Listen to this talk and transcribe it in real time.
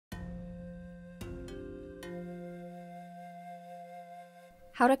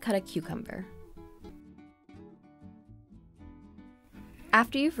How to cut a cucumber.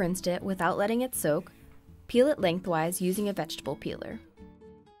 After you've rinsed it without letting it soak, peel it lengthwise using a vegetable peeler.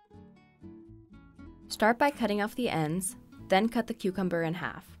 Start by cutting off the ends, then cut the cucumber in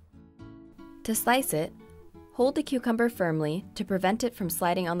half. To slice it, hold the cucumber firmly to prevent it from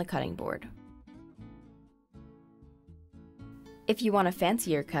sliding on the cutting board. If you want a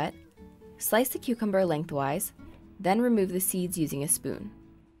fancier cut, slice the cucumber lengthwise, then remove the seeds using a spoon.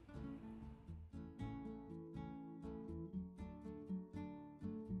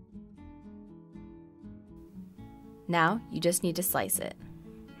 Now you just need to slice it.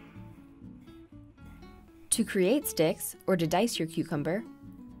 To create sticks or to dice your cucumber,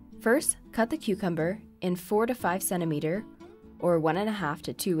 first cut the cucumber in 4 to 5 centimeter or 1.5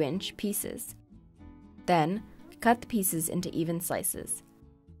 to 2 inch pieces. Then cut the pieces into even slices.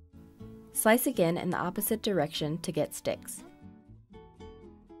 Slice again in the opposite direction to get sticks.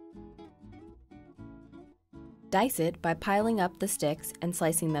 Dice it by piling up the sticks and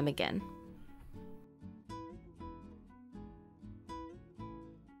slicing them again.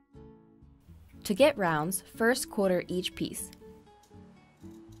 To get rounds, first quarter each piece.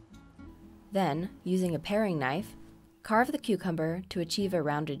 Then, using a paring knife, carve the cucumber to achieve a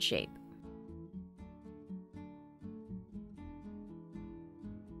rounded shape.